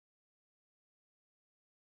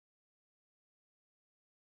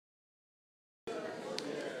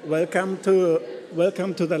Welcome to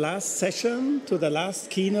the last session, to the last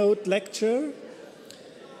keynote lecture.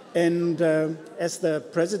 And as the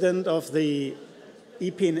president of the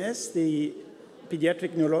EPNS, the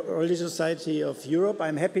Pediatric Neurology Society of Europe,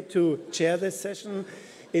 I'm happy to chair this session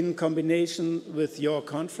in combination with your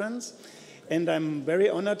conference. And I'm very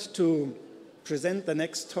honored to present the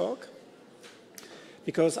next talk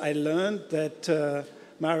because I learned that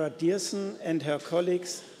Mara Dierssen and her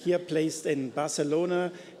colleagues here placed in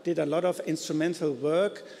Barcelona did a lot of instrumental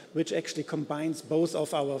work which actually combines both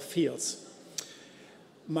of our fields.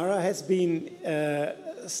 Mara has been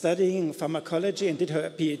studying pharmacology and did her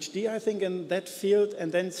PhD, I think, in that field,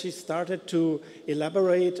 and then she started to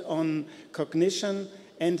elaborate on cognition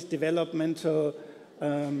and developmental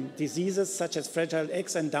diseases such as Fragile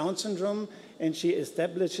X and Down syndrome, and she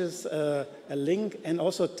establishes a link and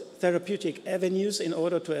also therapeutic avenues in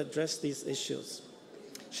order to address these issues.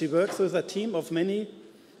 She works with a team of many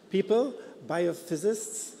people,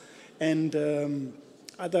 biophysicists and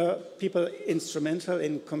other people instrumental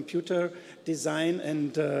in computer design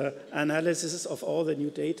and analysis of all the new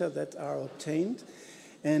data that are obtained.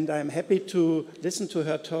 And I'm happy to listen to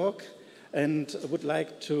her talk and would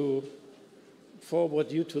like to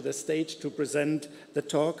forward you to the stage to present the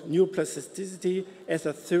talk, Neuroplasticity as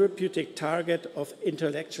a Therapeutic Target of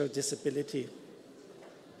Intellectual Disability.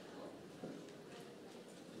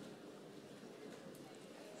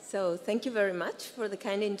 So thank you very much for the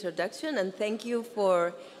kind introduction, and thank you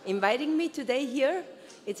for inviting me today here.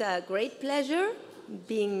 It's a great pleasure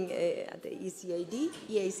being at the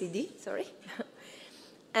EACD, sorry.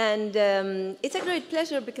 And it's a great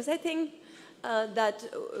pleasure because I think that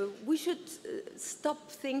we should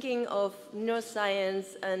stop thinking of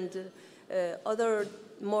neuroscience and other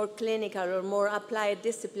more clinical or more applied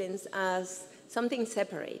disciplines as something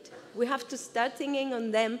separate. We have to start thinking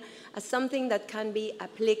on them as something that can be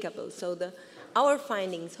applicable. So our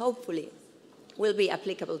findings, hopefully, will be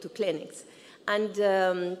applicable to clinics. And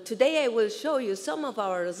today I will show you some of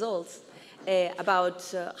our results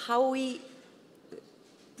about how we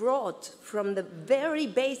brought from the very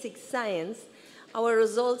basic science our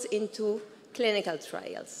results into clinical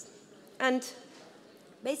trials. And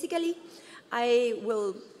basically, I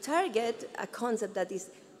will target a concept that is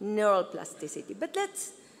neuroplasticity. But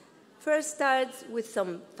let's first start with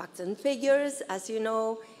some facts and figures. As you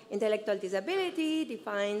know, intellectual disability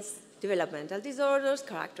defines developmental disorders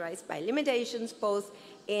characterized by limitations both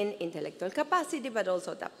in intellectual capacity but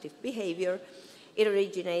also adaptive behavior. It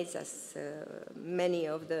originates, as many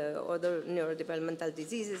of the other neurodevelopmental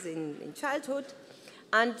diseases, in childhood,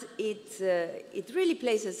 and it really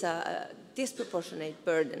places a disproportionate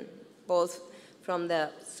burden, both from the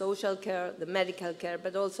social care, the medical care,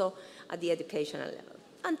 but also at the educational level.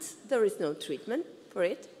 And there is no treatment for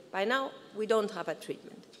it. By now, we don't have a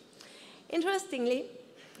treatment. Interestingly,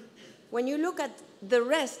 when you look at the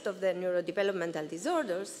rest of the neurodevelopmental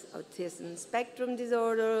disorders, autism spectrum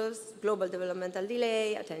disorders, global developmental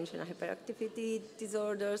delay, attention and hyperactivity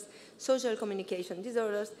disorders, social communication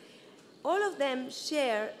disorders, all of them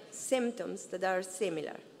share symptoms that are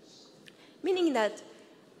similar, meaning that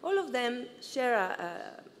all of them share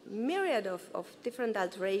a myriad of different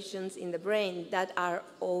alterations in the brain that are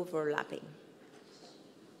overlapping.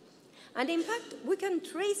 And in fact, we can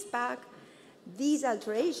trace back these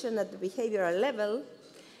alterations at the behavioral level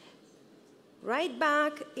right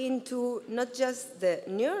back into not just the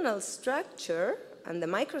neuronal structure and the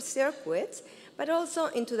microcircuits, but also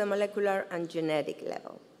into the molecular and genetic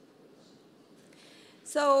level.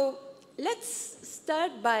 So let's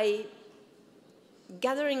start by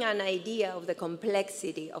gathering an idea of the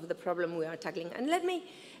complexity of the problem we are tackling. And let me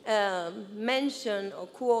mention or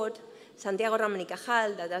quote Santiago Ramón y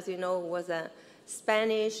Cajal, that, as you know, was a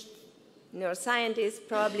Spanish neuroscientist,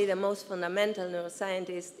 probably the most fundamental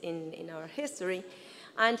neuroscientist in our history.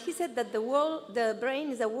 And he said that the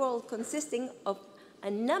brain is a world consisting of a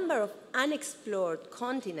number of unexplored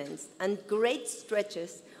continents and great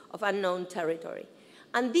stretches of unknown territory.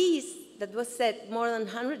 And these, that was said more than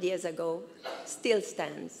 100 years ago, still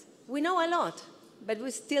stands. We know a lot, but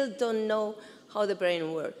we still don't know how the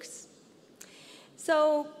brain works.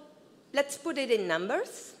 So let's put it in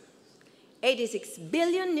numbers. 86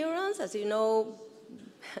 billion neurons. As you know,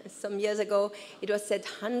 some years ago, it was said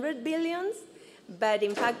 100 billions. But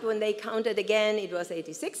in fact, when they counted again, it was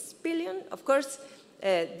 86 billion. Of course,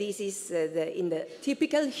 this is in the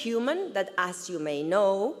typical human that, as you may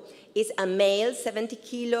know, is a male, 70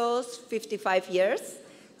 kilos, 55 years.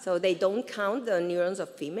 So they don't count the neurons of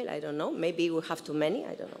female. I don't know. Maybe we have too many.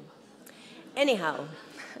 I don't know. Anyhow,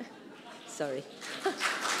 sorry.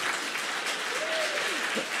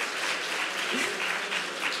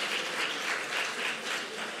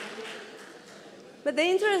 But the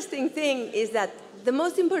interesting thing is that the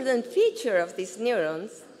most important feature of these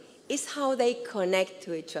neurons is how they connect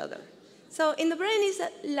to each other. So in the brain, is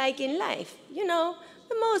like in life. You know,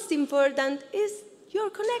 the most important is your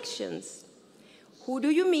connections. Who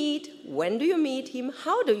do you meet? When do you meet him?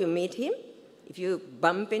 How do you meet him? If you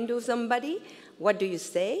bump into somebody, what do you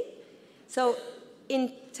say? So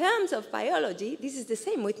in terms of biology, this is the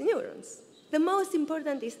same with neurons. The most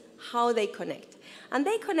important is how they connect. And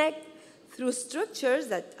they connect through structures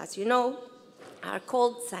that, as you know, are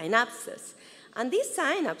called synapses. And these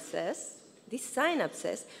synapses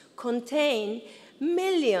contain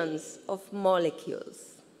millions of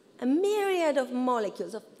molecules, a myriad of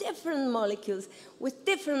molecules, of different molecules with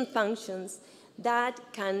different functions that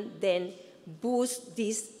can then boost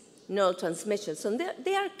these neurotransmissions. So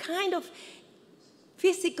they are kind of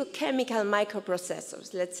physicochemical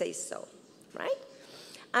microprocessors, let's say so, right?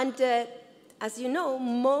 And as you know,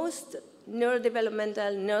 most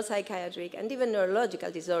neurodevelopmental, neuropsychiatric, and even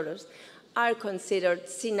neurological disorders are considered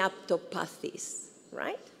synaptopathies,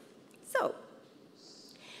 right? So,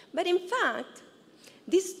 but in fact,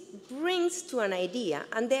 this brings to an idea,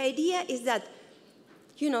 and the idea is that,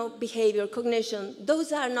 you know, behavior, cognition,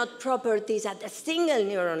 those are not properties at a single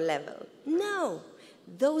neuron level. No,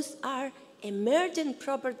 those are emergent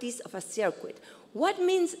properties of a circuit. What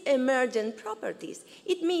means emergent properties?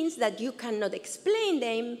 It means that you cannot explain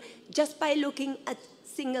them just by looking at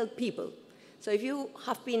single people. So if you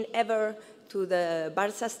have been ever to the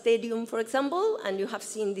Barça stadium, for example, and you have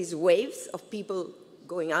seen these waves of people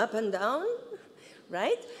going up and down,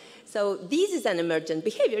 right? So this is an emergent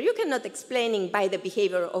behavior. You cannot explain it by the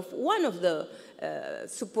behavior of one of the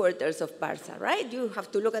supporters of Barça, right? You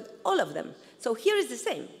have to look at all of them. So here is the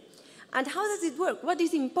same. And how does it work? What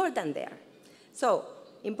is important there? So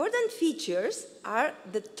important features are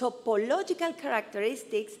the topological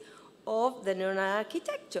characteristics of the neuronal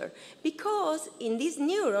architecture, because in this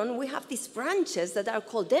neuron we have these branches that are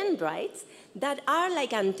called dendrites that are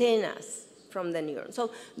like antennas from the neuron.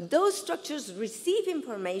 So those structures receive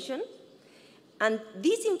information, and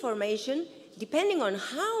this information, depending on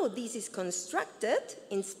how this is constructed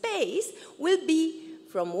in space, will be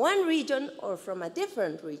from one region or from a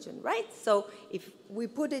different region, right? So if we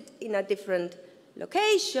put it in a different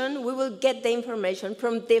location, we will get the information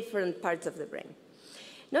from different parts of the brain.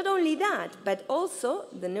 Not only that, but also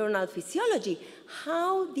the neuronal physiology,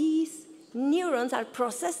 how these neurons are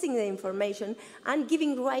processing the information and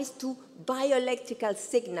giving rise to bioelectrical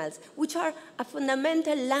signals, which are a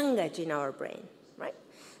fundamental language in our brain, right?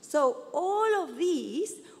 So all of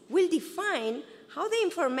these will define how the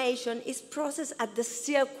information is processed at the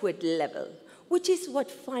circuit level, which is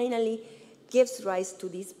what finally gives rise to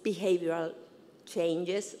these behavioral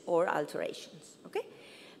changes or alterations, okay?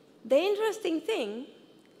 The interesting thing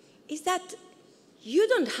is that you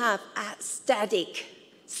don't have a static,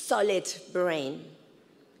 solid brain.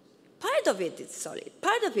 Part of it is solid.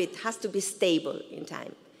 Part of it has to be stable in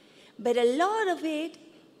time. But a lot of it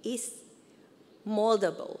is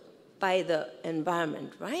moldable by the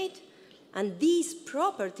environment, right? And this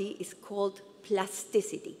property is called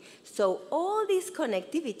plasticity. So all this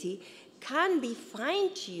connectivity can be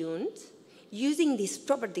fine-tuned using this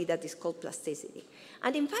property that is called plasticity.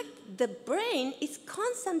 And in fact, the brain is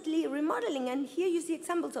constantly remodeling, and here you see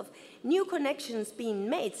examples of new connections being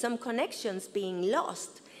made, some connections being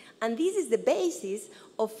lost. And this is the basis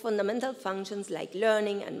of fundamental functions like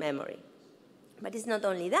learning and memory. But it's not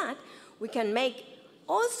only that. We can make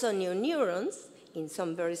also new neurons in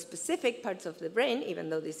some very specific parts of the brain, even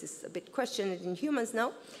though this is a bit questioned in humans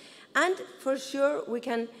now. And for sure, we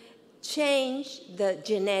can change the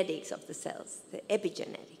genetics of the cells, the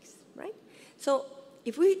epigenetics, right? So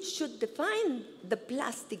if we should define the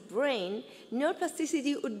plastic brain,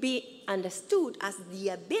 neuroplasticity would be understood as the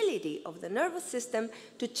ability of the nervous system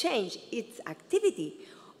to change its activity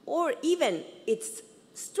or even its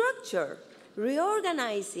structure,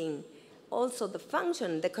 reorganizing also the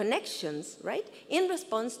function, the connections, right, in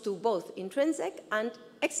response to both intrinsic and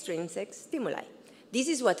extrinsic stimuli. This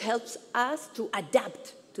is what helps us to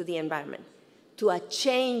adapt to the environment, to a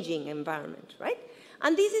changing environment, right?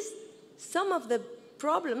 And this is some of the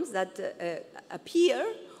problems that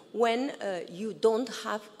appear when you don't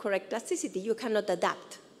have correct plasticity. You cannot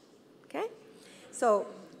adapt, okay? So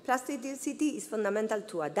plasticity is fundamental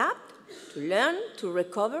to adapt, to learn, to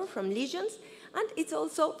recover from lesions, and it's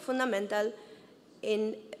also fundamental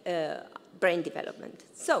in brain development.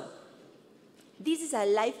 So this is a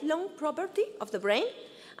lifelong property of the brain,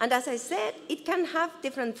 and as I said, it can have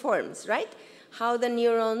different forms, right? How the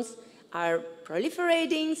neurons are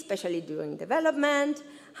proliferating, especially during development,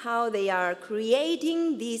 how they are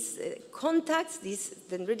creating these contacts. These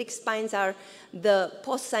dendritic spines are the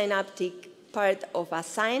postsynaptic part of a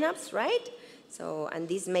synapse, right? So, and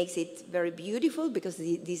this makes it very beautiful because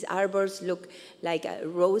these arbors look like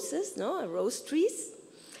roses, no? Rose trees.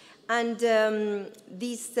 And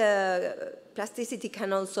this plasticity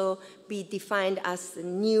can also be defined as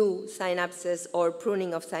new synapses or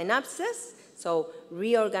pruning of synapses, so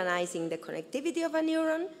reorganizing the connectivity of a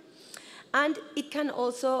neuron. And it can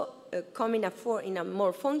also come in a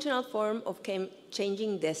more functional form of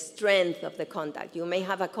changing the strength of the contact. You may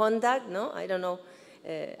have a contact, no? I don't know.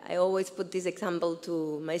 I always put this example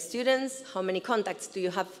to my students. How many contacts do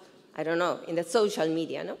you have, I don't know, in the social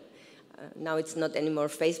media, no? Now it's not anymore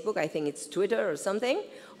Facebook. I think it's Twitter or something,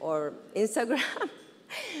 or Instagram.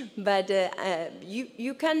 But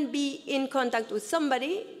you can be in contact with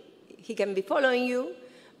somebody. He can be following you,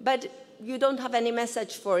 but you don't have any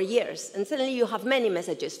message for years, and suddenly you have many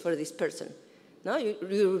messages for this person. No?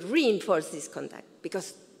 You reinforce this contact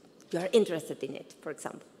because you are interested in it, for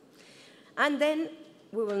example. And then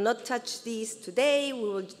we will not touch these today. We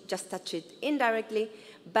will just touch it indirectly,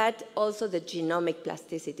 but also the genomic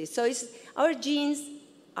plasticity. So our genes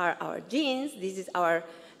are our genes. This is our,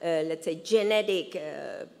 let's say, genetic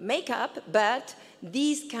makeup, but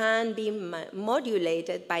these can be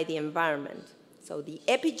modulated by the environment. So the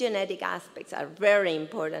epigenetic aspects are very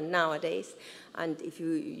important nowadays. And if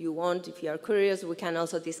you want, if you are curious, we can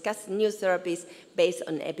also discuss new therapies based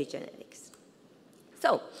on epigenetics.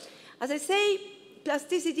 So, as I say,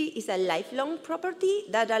 plasticity is a lifelong property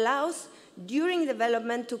that allows, during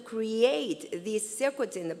development, to create these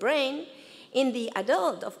circuits in the brain. In the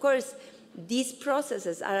adult, of course, these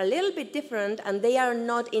processes are a little bit different, and they are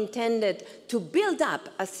not intended to build up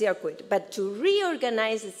a circuit, but to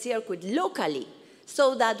reorganize a circuit locally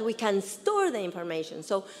so that we can store the information.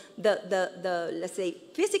 So the let's say,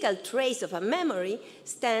 physical trace of a memory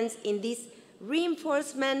stands in this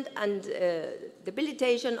reinforcement and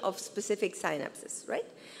debilitation of specific synapses, right?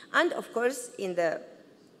 And of course, in the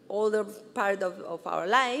older part of our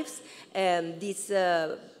lives, this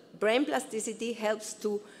brain plasticity helps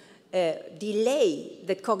to delay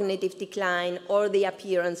the cognitive decline or the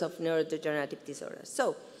appearance of neurodegenerative disorders.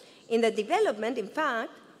 So in the development, in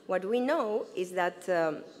fact, what we know is that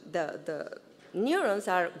the neurons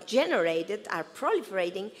are generated, are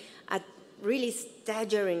proliferating at really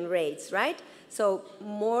staggering rates, right? So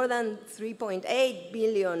more than 3.8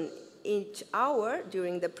 billion each hour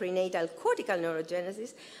during the prenatal cortical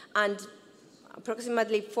neurogenesis, and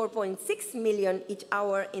approximately 4.6 million each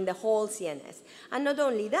hour in the whole CNS. And not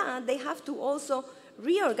only that, they have to also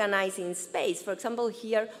reorganize in space. For example,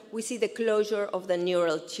 here we see the closure of the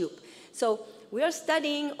neural tube. So we are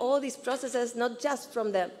studying all these processes not just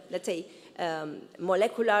from the, let's say,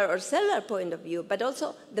 molecular or cellular point of view, but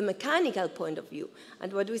also the mechanical point of view.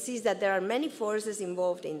 And what we see is that there are many forces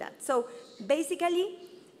involved in that. So basically,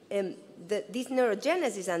 these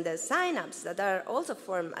neurogenesis and the synapses that are also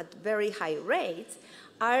formed at very high rates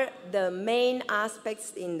are the main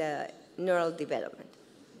aspects in the neural development.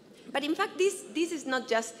 But in fact, this is not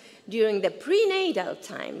just during the prenatal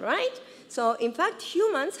time, right? So in fact,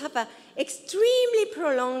 humans have an extremely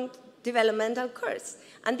prolonged developmental course.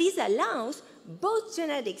 And this allows both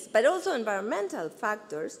genetics, but also environmental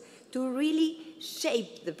factors to really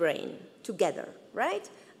shape the brain together, right?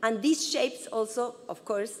 And this shapes also, of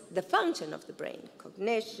course, the function of the brain,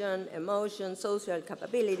 cognition, emotion, social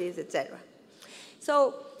capabilities, etc.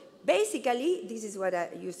 So basically, this is what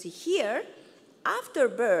you see here. After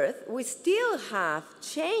birth, we still have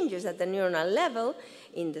changes at the neuronal level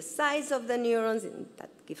in the size of the neurons, and that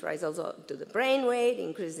gives rise also to the brain weight,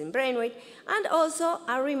 increases in brain weight, and also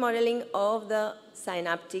a remodeling of the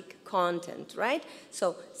synaptic content, right?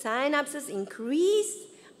 So synapses increase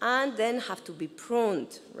and then have to be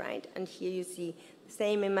pruned, right? And here you see the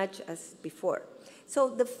same image as before. So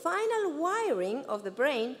the final wiring of the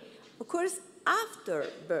brain occurs after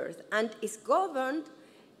birth and is governed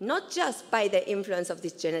not just by the influence of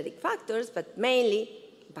these genetic factors, but mainly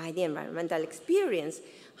by the environmental experience.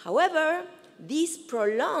 However, this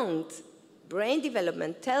prolonged brain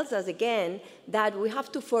development tells us again that we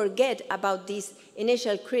have to forget about these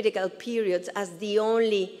initial critical periods as the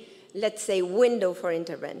only, let's say, window for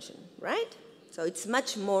intervention, right? So it's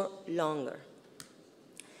much more longer.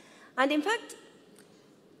 And in fact,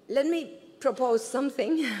 let me propose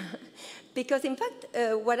something, because in fact,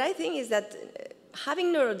 what I think is that having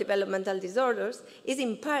neurodevelopmental disorders is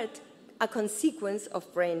in part a consequence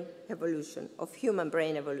of brain evolution, of human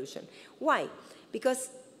brain evolution. Why? Because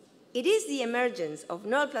it is the emergence of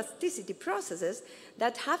neuroplasticity processes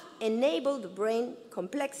that have enabled brain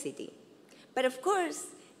complexity. But of course,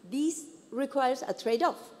 this requires a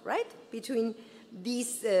trade-off, right, between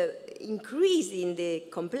this increase in the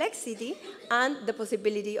complexity and the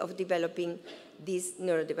possibility of developing these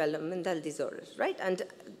neurodevelopmental disorders, right? And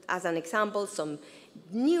as an example, some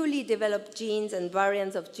newly developed genes and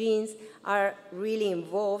variants of genes are really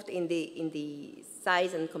involved in the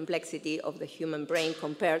size and complexity of the human brain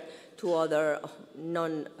compared to other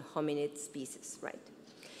non-hominid species, right?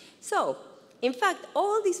 So, in fact,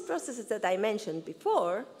 all these processes that I mentioned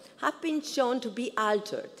before have been shown to be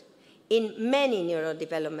altered in many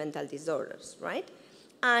neurodevelopmental disorders, right?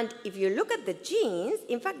 And if you look at the genes,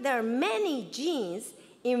 in fact, there are many genes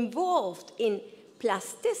involved in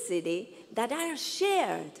plasticity that are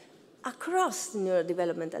shared across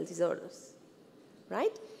neurodevelopmental disorders,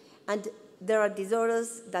 right? And there are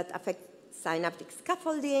disorders that affect synaptic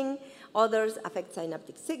scaffolding, others affect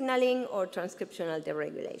synaptic signaling or transcriptional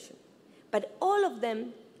deregulation. But all of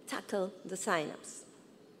them tackle the synapse.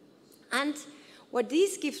 And what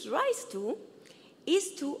this gives rise to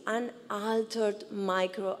is to an altered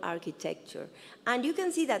microarchitecture. And you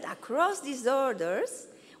can see that across disorders,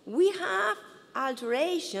 we have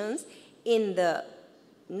alterations in the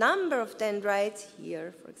number of dendrites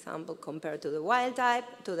here, for example, compared to the wild type,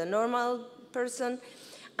 to the normal person.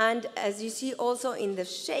 And as you see also in the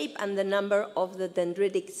shape and the number of the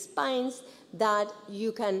dendritic spines that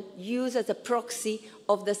you can use as a proxy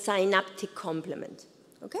of the synaptic complement,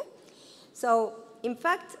 okay? So, in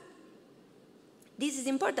fact, this is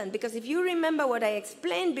important because if you remember what I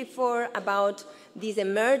explained before about this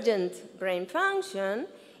emergent brain function,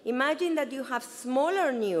 imagine that you have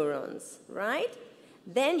smaller neurons, right?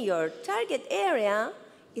 Then your target area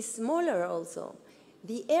is smaller also.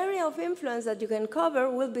 The area of influence that you can cover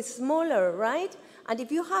will be smaller, right? And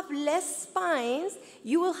if you have less spines,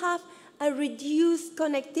 you will have a reduced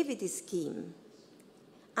connectivity scheme.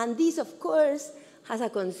 And this, of course, has a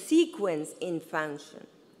consequence in function,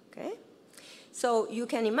 okay? So you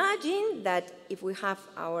can imagine that if we have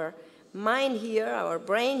our mind here, our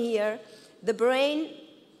brain here, the brain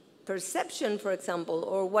perception, for example,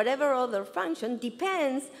 or whatever other function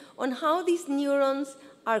depends on how these neurons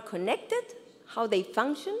are connected, how they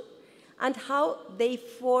function, and how they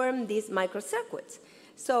form these microcircuits.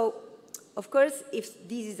 So, of course, if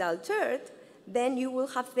this is altered, then you will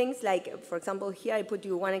have things like, for example, here I put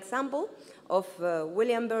you one example of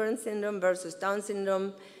Williams-Burns syndrome versus Down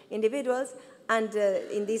syndrome individuals, and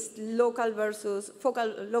in this local versus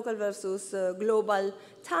global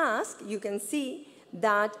task, you can see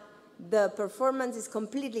that the performance is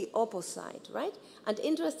completely opposite, right? And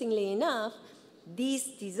interestingly enough, these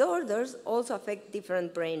disorders also affect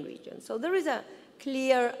different brain regions. So there is a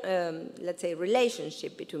clear, let's say,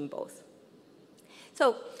 relationship between both.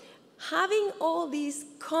 So having all these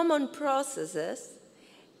common processes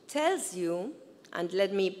tells you, and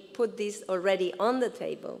let me put this already on the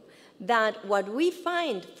table, that what we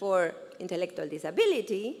find for intellectual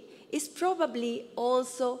disability is probably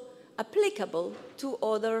also applicable to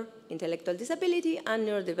other intellectual disability and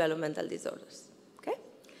neurodevelopmental disorders, okay?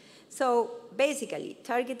 So basically,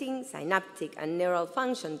 targeting synaptic and neural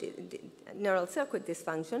function, neural circuit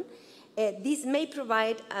dysfunction, this may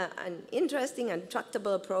provide an interesting and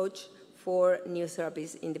tractable approach for new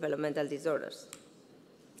therapies in developmental disorders.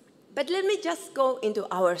 But let me just go into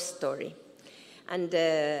our story. And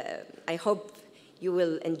I hope you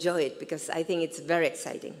will enjoy it because I think it's very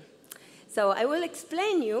exciting. So I will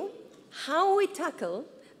explain you how we tackle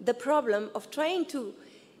the problem of trying to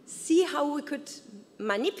see how we could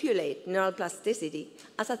manipulate neural plasticity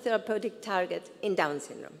as a therapeutic target in Down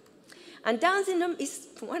syndrome. And Down syndrome is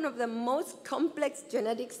one of the most complex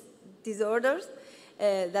genetic disorders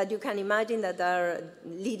that you can imagine that are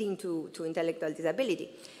leading to intellectual disability.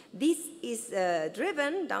 This is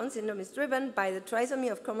Down syndrome is driven by the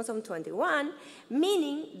trisomy of chromosome 21,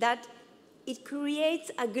 meaning that it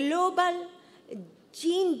creates a global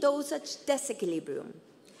gene dosage disequilibrium.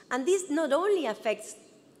 And this not only affects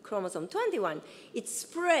chromosome 21, it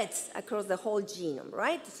spreads across the whole genome,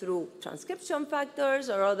 right, through transcription factors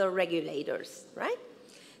or other regulators, right?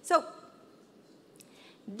 So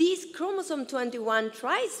this chromosome 21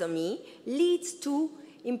 trisomy leads to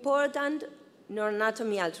important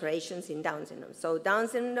neuroanatomy alterations in Down syndrome. So Down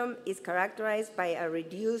syndrome is characterized by a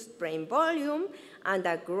reduced brain volume and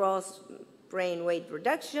a gross brain weight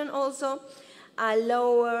reduction also, a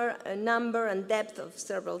lower number and depth of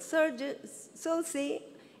cerebral sulci,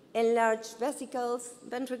 enlarged vesicles,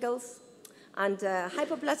 ventricles, and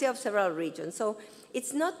hypoplasia of several regions. So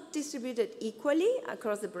it's not distributed equally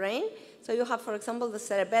across the brain. So you have, for example, the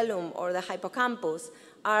cerebellum or the hippocampus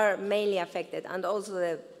are mainly affected, and also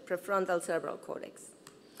the prefrontal cerebral cortex.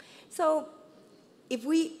 So if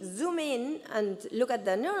we zoom in and look at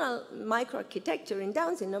the neural microarchitecture in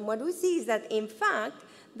Down syndrome, what we see is that, in fact,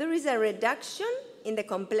 there is a reduction in the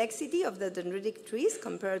complexity of the dendritic trees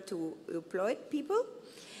compared to euploid people.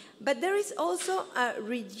 But there is also a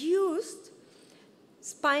reduced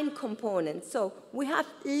spine component. So we have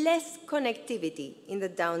less connectivity in the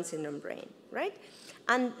Down syndrome brain, right?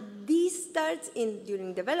 And this starts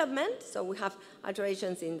during development. So we have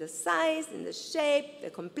alterations in the size, in the shape, the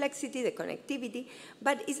complexity, the connectivity,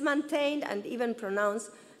 but is maintained and even pronounced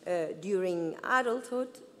during adulthood,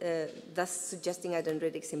 thus suggesting a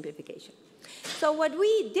dendritic simplification. So what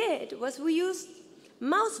we did was we used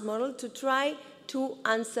mouse model to try to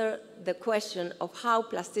answer the question of how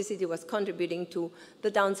plasticity was contributing to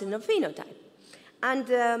the Down syndrome phenotype. And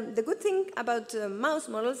the good thing about mouse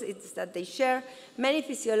models is that they share many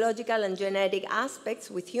physiological and genetic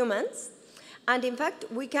aspects with humans. And in fact,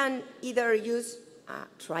 we can either use a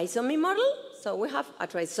trisomy model. So we have a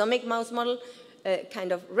trisomic mouse model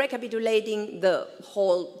kind of recapitulating the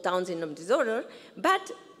whole Down syndrome disorder.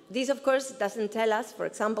 But this, of course, doesn't tell us, for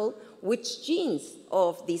example, which genes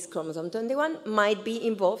of this chromosome 21 might be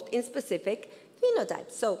involved in specific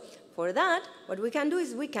phenotypes. So for that, what we can do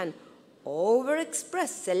is we can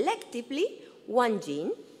overexpress selectively one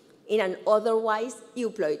gene in an otherwise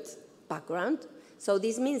euploid background. So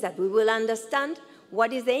this means that we will understand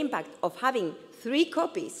what is the impact of having 3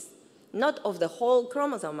 copies, not of the whole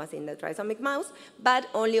chromosome as in the trisomic mouse, but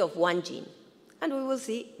only of one gene. And we will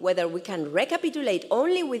see whether we can recapitulate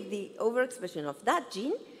only with the overexpression of that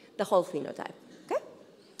gene the whole phenotype. Okay?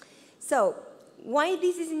 So why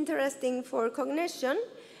this is interesting for cognition?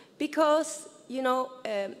 Because, you know,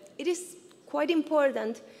 it is quite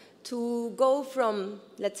important to go from,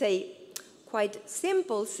 let's say, quite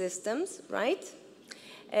simple systems, right?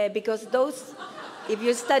 Because those, if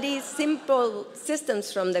you study simple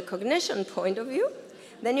systems from the cognition point of view,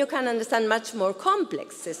 then you can understand much more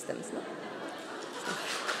complex systems. No?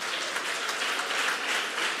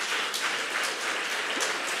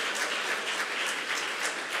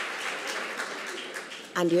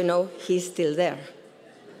 And you know, he's still there.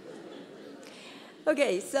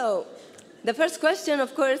 Okay, so the first question,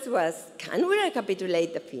 of course, was, can we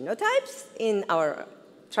recapitulate the phenotypes in our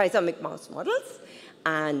trisomic mouse models?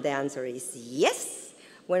 And the answer is yes.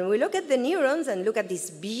 When we look at the neurons and look at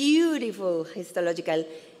these beautiful histological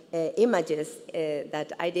images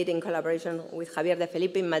that I did in collaboration with Javier de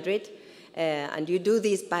Felipe in Madrid, and you do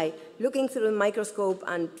this by looking through the microscope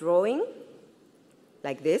and drawing,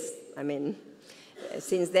 like this. I mean,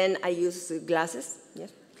 since then I use glasses.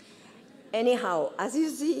 Yes. Anyhow, as you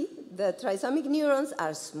see, the trisomic neurons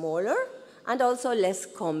are smaller and also less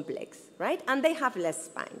complex, right? And they have less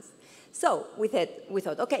spines. So we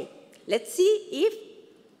thought, okay, let's see if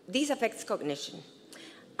this affects cognition.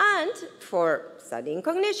 And for studying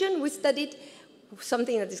cognition, we studied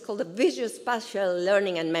something that is called the visuospatial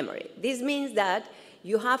learning and memory. This means that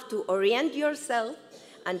you have to orient yourself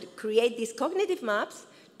and create these cognitive maps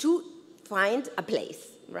to find a place,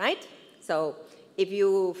 right? So if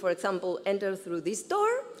you, for example, enter through this door,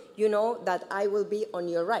 you know that I will be on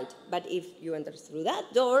your right. But if you enter through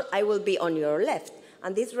that door, I will be on your left.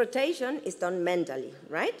 And this rotation is done mentally,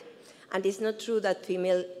 right? And it's not true that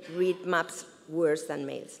females read maps worse than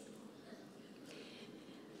males.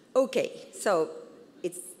 Okay, so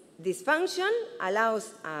this function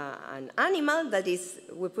allows an animal that is,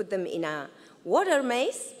 we put them in a water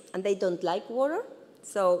maze, and they don't like water,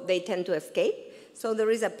 so they tend to escape. So there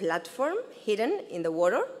is a platform hidden in the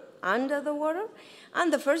water, under the water,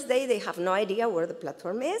 and the first day they have no idea where the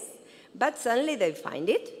platform is, but suddenly they find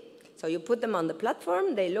it. So you put them on the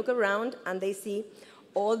platform, they look around, and they see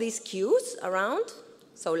all these cues around,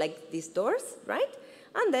 so like these doors, right?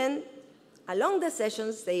 And then along the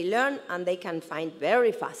sessions, they learn, and they can find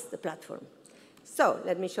very fast the platform. So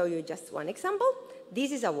let me show you just one example.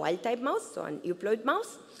 This is a wild-type mouse, so an euploid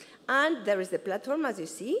mouse, and there is the platform, as you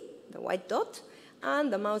see, the white dot,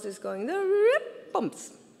 and the mouse is going there,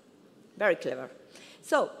 bumps. Very clever.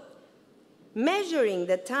 So measuring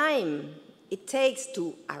the time it takes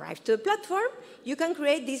to arrive to the platform, you can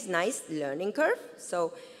create this nice learning curve.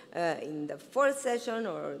 So in the 4th session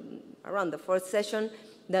or around the 4th session,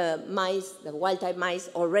 the mice, the wild-type mice,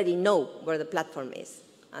 already know where the platform is,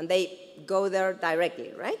 and they go there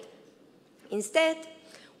directly, right? Instead,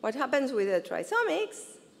 what happens with the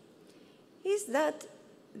trisomics is that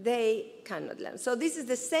they cannot learn. So this is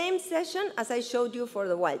the same session as I showed you for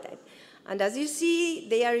the wild-type. And as you see,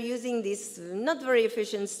 they are using these not very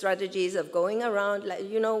efficient strategies of going around, like,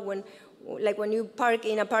 you know, when you park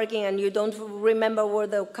in a parking and you don't remember where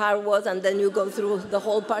the car was, and then you go through the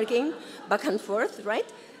whole parking back and forth, right?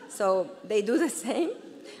 So they do the same.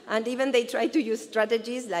 And even they try to use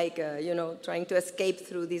strategies like, trying to escape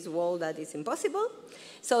through this wall that is impossible.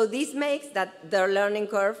 So this makes that their learning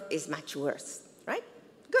curve is much worse, right?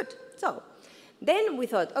 Good. So then we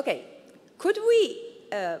thought, okay, could we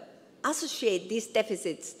associate these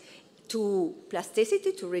deficits to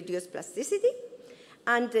plasticity, to reduce plasticity?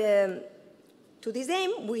 And to this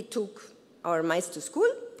aim, we took our mice to school,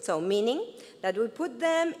 so meaning that we put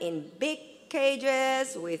them in big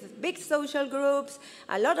cages with big social groups,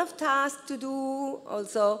 a lot of tasks to do,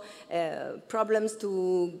 also problems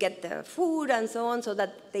to get the food and so on, so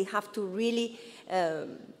that they have to really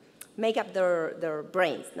make up their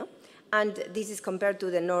brains, no? And this is compared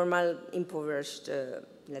to the normal impoverished,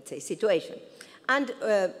 let's say, situation. And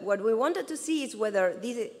what we wanted to see is whether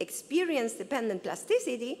this experience-dependent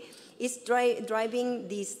plasticity is driving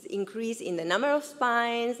this increase in the number of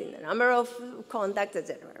spines, in the number of contacts,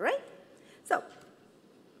 etc., right? So,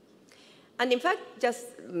 and in fact, just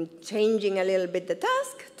changing a little bit the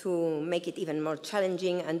task to make it even more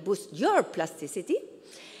challenging and boost your plasticity,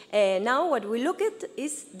 now what we look at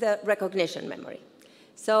is the recognition memory.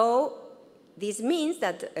 So this means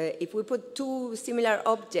that if we put two similar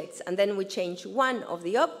objects and then we change one of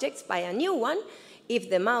the objects by a new one, if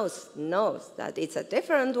the mouse knows that it's a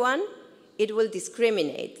different one, it will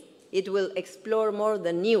discriminate. It will explore more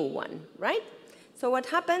the new one, right? So what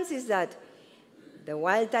happens is that the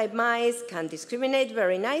wild-type mice can discriminate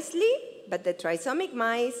very nicely, but the trisomic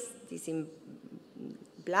mice, this in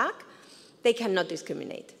black, they cannot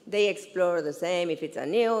discriminate. They explore the same, if it's a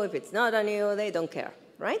new, if it's not a new, they don't care,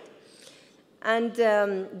 right? And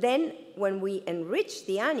then when we enrich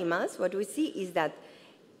the animals, what we see is that,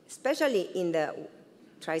 especially in the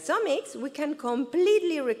trisomics, we can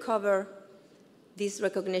completely recover this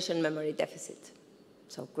recognition memory deficit.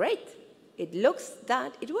 So great, it looks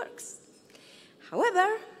that it works.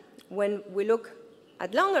 However, when we look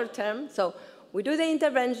at longer term, so we do the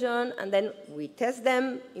intervention and then we test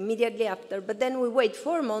them immediately after, but then we wait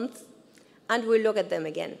 4 months and we look at them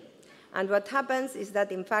again. And what happens is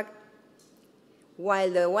that, in fact,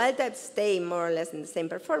 while the wild types stay more or less in the same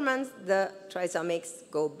performance, the trisomics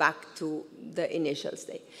go back to the initial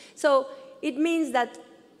state. So it means that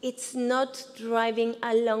it's not driving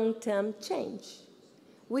a long-term change.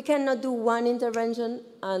 We cannot do one intervention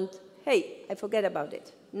and, hey, I forget about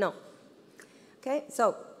it. No. Okay,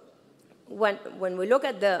 so when we look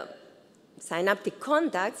at the synaptic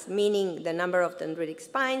contacts, meaning the number of dendritic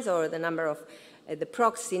spines or the number of the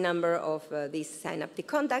proxy number of these synaptic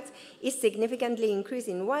contacts is significantly increased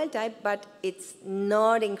in wild type, but it's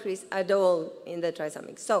not increased at all in the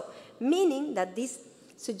trisomics. So, meaning that this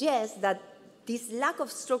suggests that this lack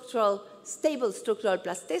of stable structural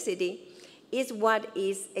plasticity is what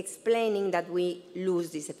is explaining that we lose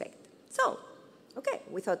this effect. So, okay,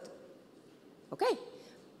 we thought, okay,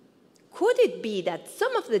 could it be that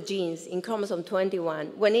some of the genes in chromosome 21,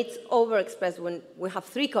 when it's overexpressed, when we have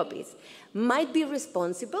 3 copies, might be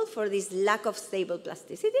responsible for this lack of stable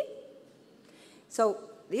plasticity? So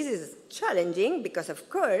this is challenging because, of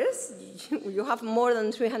course, you have more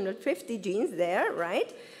than 350 genes there,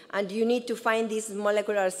 right? And you need to find this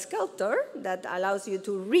molecular sculptor that allows you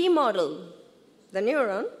to remodel the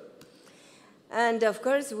neuron. And of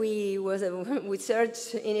course, we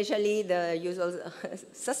searched initially the usual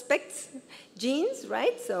suspects genes,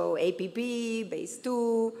 right? So APP,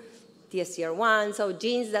 BACE2, TSCR1, so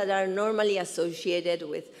genes that are normally associated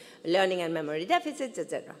with learning and memory deficits,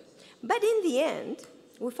 etc. But in the end,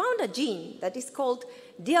 we found a gene that is called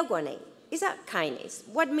DIA1A. It's a kinase.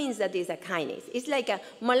 What means that it's a kinase? It's like a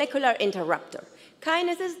molecular interrupter.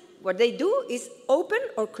 Kinases, what they do is open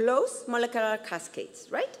or close molecular cascades,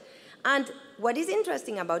 right? And what is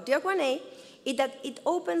interesting about DIA1A is that it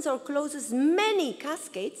opens or closes many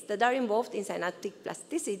cascades that are involved in synaptic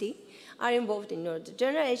plasticity, are involved in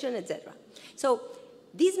neurodegeneration, etc. So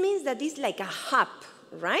this means that it's like a hub,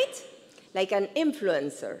 right? Like an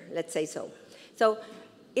influencer, let's say so. So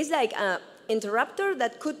it's like an interrupter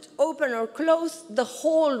that could open or close the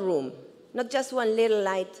whole room, not just one little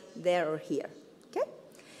light there or here. Okay?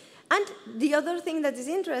 And the other thing that is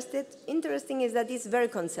interesting is that it's very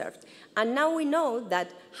conserved. And now we know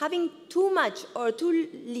that having too much or too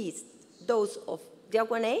least dose of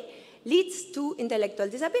DIA1A leads to intellectual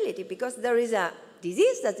disability, because there is a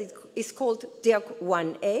disease that is called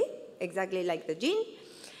DIA1A, exactly like the gene.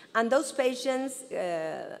 And those patients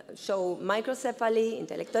show microcephaly,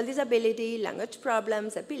 intellectual disability, language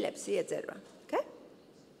problems, epilepsy, etc. Okay?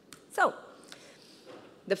 So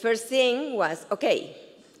the first thing was, okay,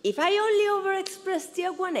 if I only overexpress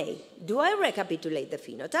DIA1A, do I recapitulate the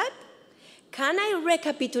phenotype? can I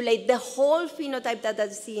recapitulate the whole phenotype that I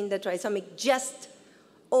see in the trisomic just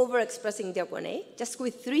overexpressing DIAC1A, just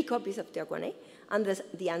with 3 copies of DIAC1A? And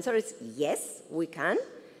the answer is yes, we can.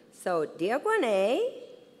 So DIAC1A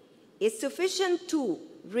is sufficient to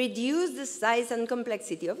reduce the size and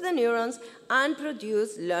complexity of the neurons and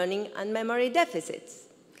produce learning and memory deficits,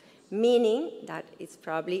 meaning that it's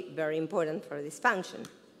probably very important for this function,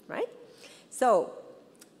 right? So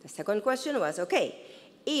the second question was, okay,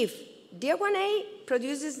 if DIAC1A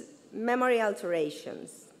produces memory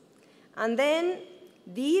alterations, and then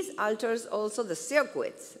these alters also the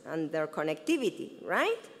circuits and their connectivity,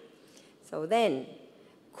 right? So then,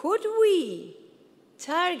 could we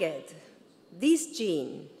target this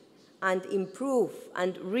gene and improve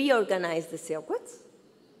and reorganize the circuits?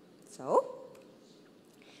 So,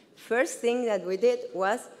 first thing that we did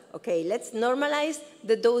was, okay, let's normalize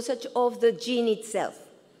the dosage of the gene itself.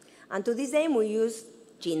 And to this aim, we used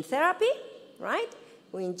gene therapy, right?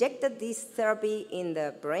 We injected this therapy in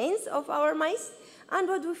the brains of our mice. And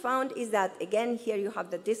what we found is that, again, here you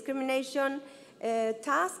have the discrimination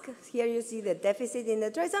task. Here you see the deficit in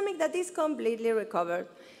the trisomic that is completely recovered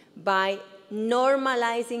by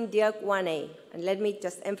normalizing DIAC1A. And let me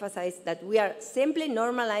just emphasize that we are simply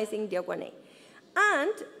normalizing DIAC1A.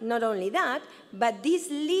 And not only that, but this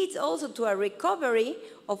leads also to a recovery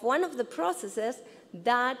of one of the processes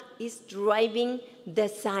that is driving the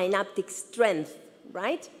synaptic strength,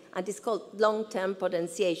 right? And it's called long-term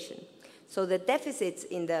potentiation. So the deficits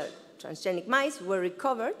in the transgenic mice were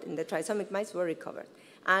recovered, in the trisomic mice were recovered.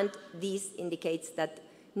 And this indicates that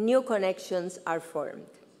new connections are formed.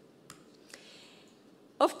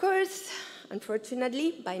 Of course,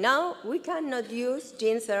 unfortunately, by now, we cannot use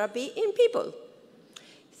gene therapy in people.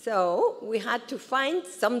 So we had to find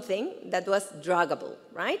something that was druggable,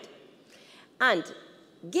 right? And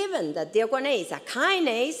given that DIAC1A is a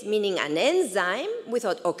kinase, meaning an enzyme, we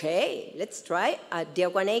thought, okay, let's try a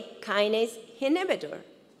DIAC1A kinase inhibitor,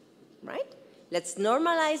 right? Let's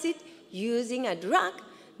normalize it using a drug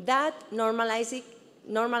that normalizes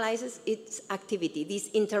its activity, this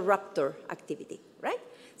interrupter activity, right?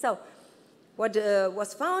 So what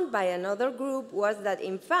was found by another group was that,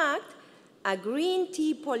 in fact, a green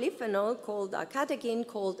tea polyphenol called a catechin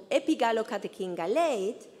called epigallocatechin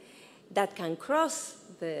gallate that can cross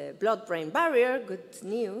the blood-brain barrier, good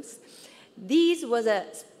news. This was a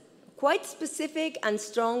quite specific and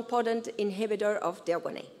strong potent inhibitor of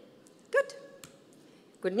DIAC1A.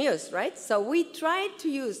 Good news, right? So we tried to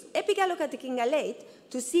use epigallocatechin gallate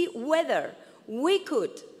to see whether we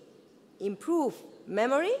could improve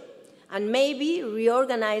memory and maybe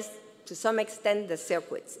reorganize to some extent the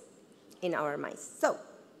circuits in our mice. So,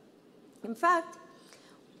 in fact,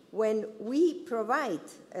 when we provide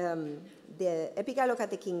the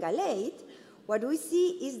epigallocatechin gallate, what we see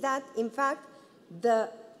is that, in fact, the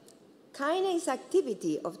kinase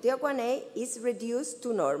activity of DIAC1A is reduced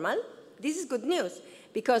to normal. This is good news,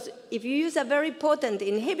 because if you use a very potent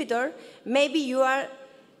inhibitor, maybe you are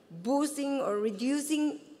boosting or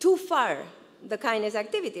reducing too far the kinase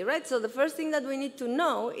activity, right? So the first thing that we need to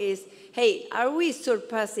know is, hey, are we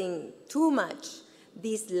surpassing too much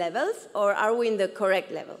these levels, or are we in the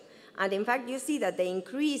correct level? And in fact, you see that the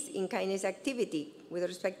increase in kinase activity with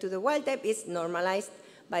respect to the wild type is normalized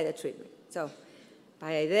by the treatment. So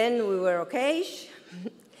by then, we were okay.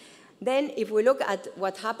 Then if we look at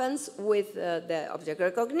what happens with the object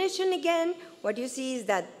recognition again, what you see is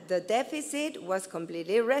that the deficit was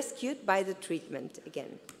completely rescued by the treatment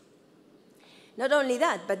again. Not only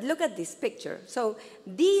that, but look at this picture. So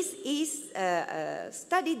this is a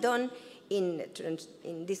study done in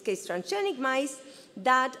this case, transgenic mice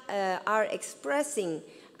that are expressing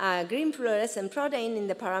a green fluorescent protein in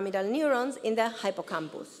the pyramidal neurons in the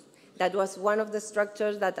hippocampus. That was one of the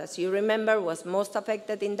structures that, as you remember, was most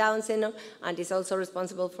affected in Down syndrome and is also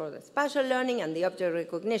responsible for the spatial learning and the object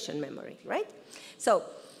recognition memory, right? So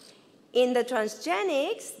in the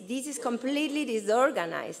transgenics, this is completely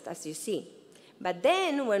disorganized, as you see. But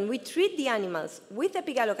then when we treat the animals with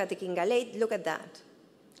epigallocatechin gallate, look at that.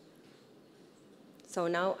 So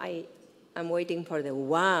now I'm waiting for the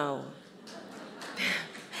wow.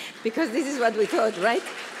 Because this is what we thought, right?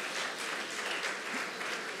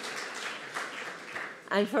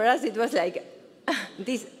 And for us, it was like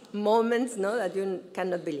these moments, no, that you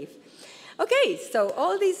cannot believe. Okay, so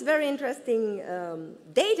all these very interesting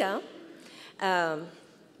data,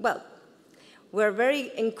 well, were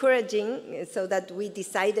very encouraging, so that we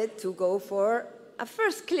decided to go for a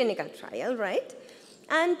first clinical trial, right?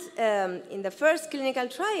 And in the first clinical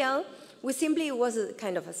trial, we simply, it was a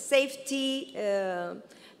kind of a safety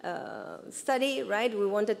study, right? We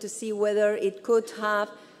wanted to see whether it could have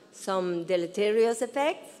some deleterious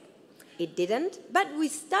effects. It didn't, but we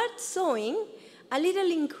start showing a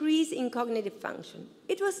little increase in cognitive function.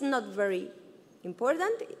 It was not very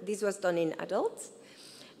important. This was done in adults,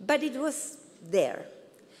 but it was there.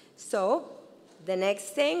 So the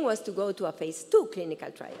next thing was to go to a phase 2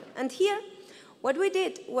 clinical trial. And here, what we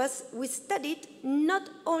did was we studied not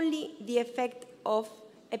only the effect of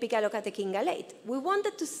epigallocatechin-gallate. We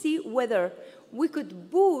wanted to see whether we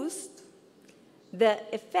could boost the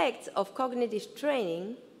effects of cognitive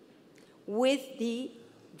training with the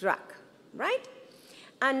drug, right?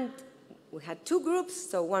 And we had two groups,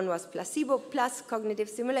 so one was placebo plus cognitive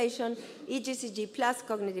stimulation, EACD plus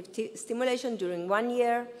cognitive stimulation during 1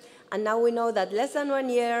 year, and now we know that less than 1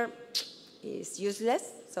 year is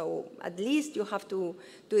useless, so at least you have to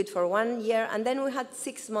do it for 1 year, and then we had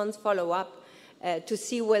 6 months follow-up to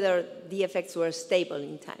see whether the effects were stable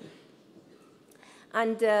in time.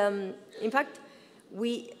 And in fact,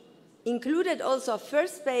 we included also a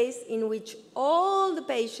first phase in which all the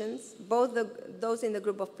patients, both those in the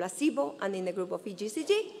group of placebo and in the group of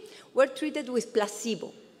EACD, were treated with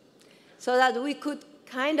placebo, so that we could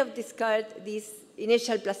kind of discard this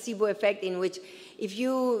initial placebo effect in which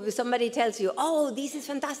if somebody tells you, oh, this is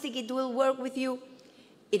fantastic, it will work with you,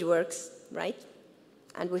 it works, right?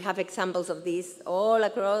 And we have examples of this all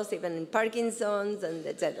across, even in Parkinson's and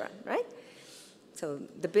etc., right? So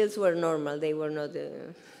the pills were normal, they were not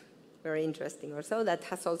very interesting or so. That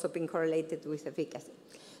has also been correlated with efficacy.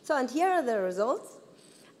 So, and here are the results.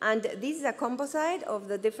 And this is a composite of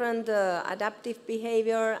the different adaptive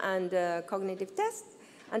behavior and cognitive tests.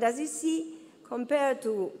 And as you see, compared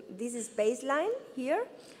to, this is baseline here,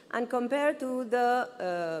 and compared to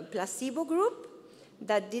the placebo group,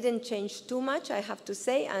 that didn't change too much, I have to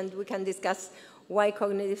say, and we can discuss why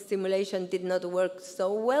cognitive stimulation did not work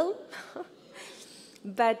so well.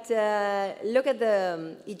 But look at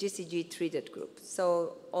the EACD treated group.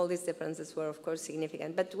 So all these differences were, of course,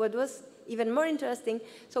 significant. But what was even more interesting,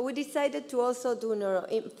 so we decided to also do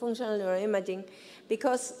functional neuroimaging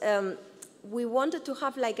because we wanted to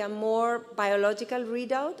have like a more biological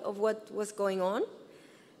readout of what was going on.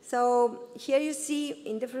 So here you see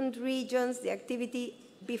in different regions the activity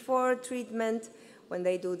before treatment when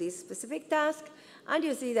they do this specific task. And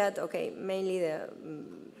you see that, okay, mainly the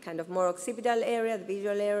kind of more occipital area, the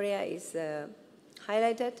visual area is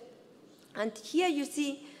highlighted. And here you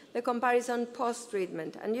see the comparison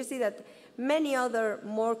post-treatment. And you see that many other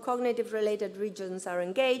more cognitive-related regions are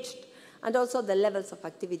engaged, and also the levels of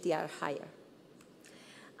activity are higher.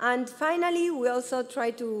 And finally, we also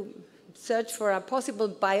try to search for a possible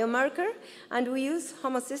biomarker, and we use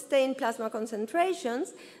homocysteine plasma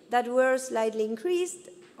concentrations that were slightly increased,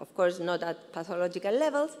 of course not at pathological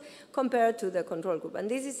levels, compared to the control group. And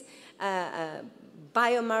this is a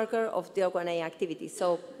biomarker of DIR1A activity.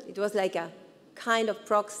 So it was like a kind of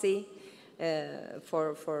proxy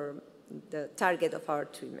for the target of our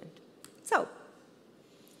treatment. So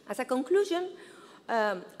as a conclusion,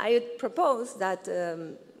 I would propose that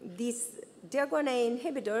these DIR1A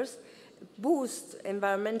inhibitors boost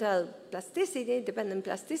environmental plasticity, dependent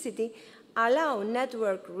plasticity, allow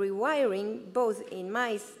network rewiring both in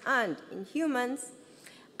mice and in humans.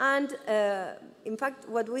 And in fact,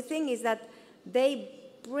 what we think is that they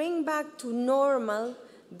bring back to normal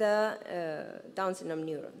the Down syndrome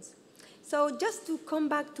neurons. So just to come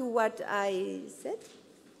back to what I said,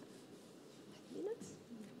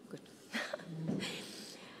 good.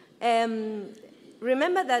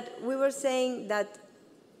 Remember that we were saying that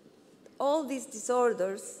all these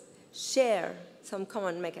disorders share some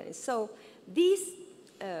common mechanisms. So these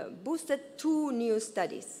boosted two new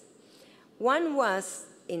studies. One was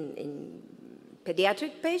in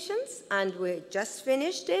pediatric patients, and we just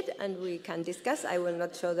finished it, and we can discuss. I will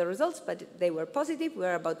not show the results, but they were positive.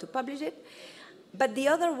 We're about to publish it. But the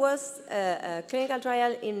other was a clinical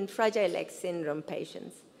trial in Fragile X syndrome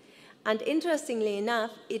patients. And interestingly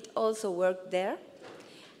enough, it also worked there.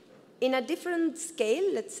 In a different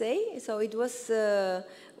scale, let's say. So it was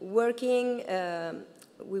working,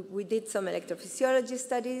 we did some electrophysiology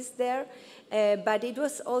studies there, but it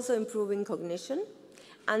was also improving cognition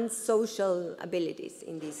and social abilities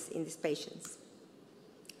in these patients.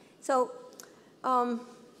 So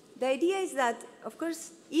the idea is that, of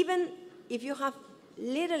course, even if you have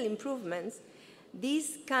little improvements,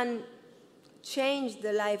 these can change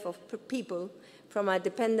the life of people from a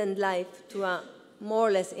dependent life to a more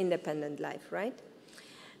or less independent life, right?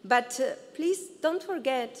 But please don't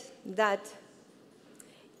forget that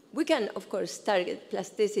we can, of course, target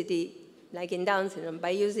plasticity, like in Down syndrome,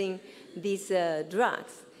 by using these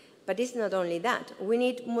drugs. But it's not only that. We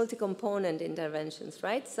need multi-component interventions,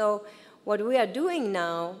 right? So What we are doing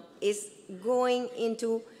now is going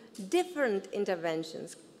into different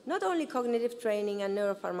interventions, not only cognitive training and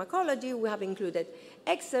neuropharmacology. We have included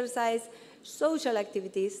exercise, social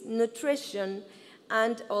activities, nutrition,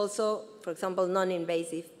 and also, for example,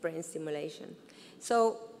 non-invasive brain stimulation.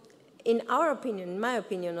 So in our opinion, in my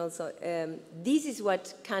opinion also, this is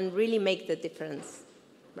what can really make the difference,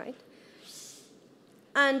 right?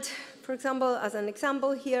 And for example, as an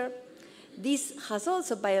example here, this has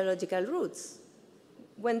also biological roots.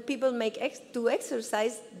 When people do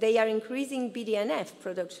exercise, they are increasing BDNF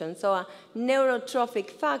production, so a neurotrophic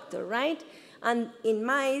factor, right? And in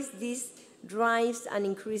mice, this drives an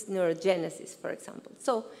increased neurogenesis, for example.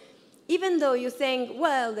 So even though you think,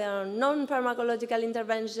 well, there are non-pharmacological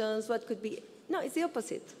interventions, what could be? No, it's the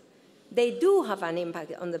opposite. They do have an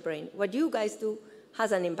impact on the brain. What you guys do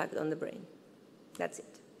has an impact on the brain. That's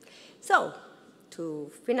it. So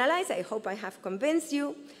to finalize, I hope I have convinced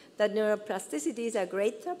you that neuroplasticity is a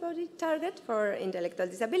great therapeutic target for intellectual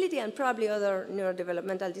disability and probably other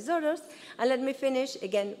neurodevelopmental disorders. And let me finish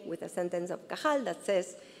again with a sentence of Cajal that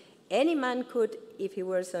says, any man could, if he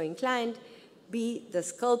were so inclined, be the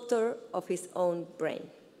sculptor of his own brain.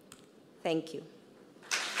 Thank you.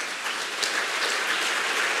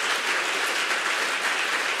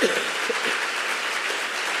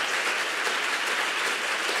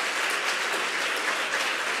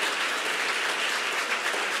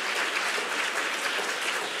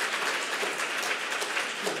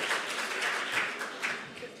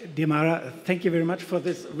 Dear Mara, thank you very much for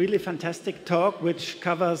this really fantastic talk, which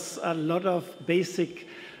covers a lot of basic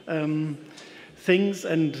things,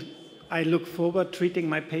 and I look forward to treating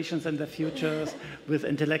my patients in the future with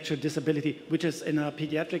intellectual disability, which is in a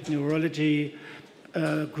pediatric neurology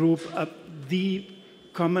group the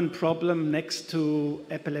common problem next to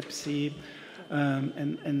epilepsy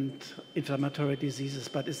and inflammatory diseases.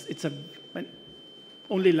 But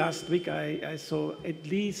only last week I saw at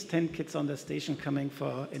least 10 kids on the station coming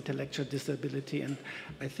for intellectual disability, and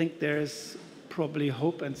I think there is probably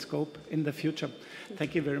hope and scope in the future.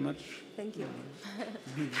 Thank you very much. Thank you.